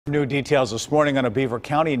New details this morning on a Beaver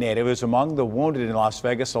County native who's among the wounded in Las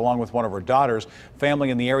Vegas, along with one of her daughters. Family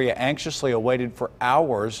in the area anxiously awaited for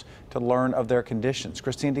hours to learn of their conditions.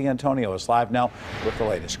 Christine D'Antonio is live now with the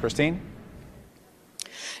latest. Christine?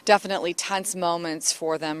 Definitely tense moments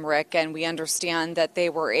for them, Rick, and we understand that they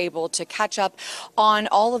were able to catch up on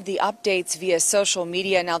all of the updates via social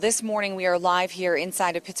media. Now, this morning we are live here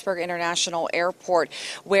inside of Pittsburgh International Airport,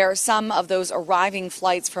 where some of those arriving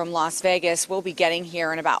flights from Las Vegas will be getting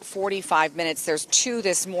here in about 45 minutes. There's two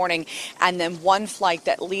this morning, and then one flight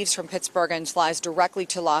that leaves from Pittsburgh and flies directly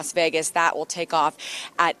to Las Vegas. That will take off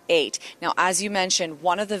at 8. Now, as you mentioned,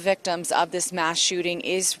 one of the victims of this mass shooting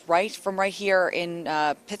is right here in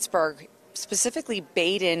Pittsburgh, specifically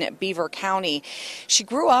Baden, Beaver County. She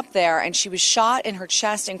grew up there and she was shot in her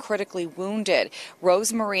chest and critically wounded.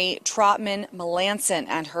 Rosemarie Trautman-Melanson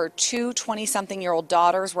and her two 20-something-year-old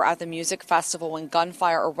daughters were at the music festival when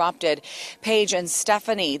gunfire erupted. Paige and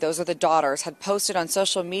Stephanie, those are the daughters, had posted on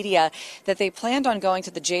social media that they planned on going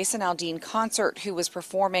to the Jason Aldean concert, who was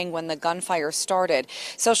performing when the gunfire started.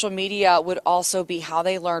 Social media would also be how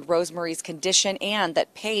they learned Rosemarie's condition and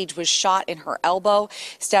that Paige was shot in her elbow.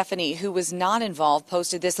 Stephanie, who was not involved,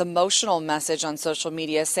 posted this emotional message on social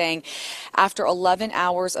media saying, after 11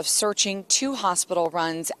 hours of searching, 2 hospital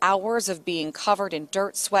runs, hours of being covered in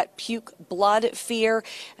dirt, sweat, puke, blood, fear,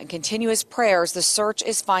 and continuous prayers, the search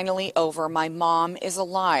is finally over. My mom is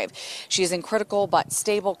alive. She is in critical but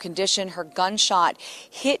stable condition. Her gunshot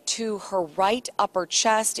hit to her right upper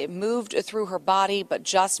chest. It moved through her body but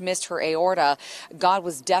just missed her aorta. God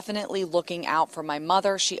was definitely looking out for my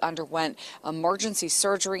mother. She underwent emergency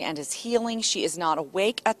surgery and is healing. She is not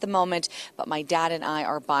awake at the moment, but my dad and I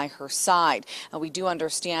are by her side. We do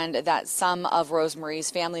understand that some of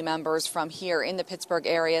Rosemarie's family members from here in the Pittsburgh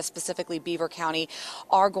area, specifically Beaver County,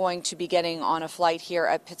 are going to be getting on a flight here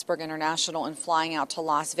at Pittsburgh International and flying out to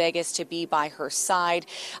Las Vegas to be by her side.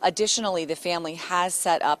 Additionally, the family has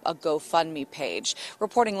set up a GoFundMe page.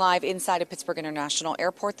 Reporting live inside of Pittsburgh International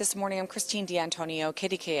Airport this morning, I'm Christine D'Antonio,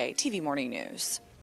 KDKA-TV Morning News.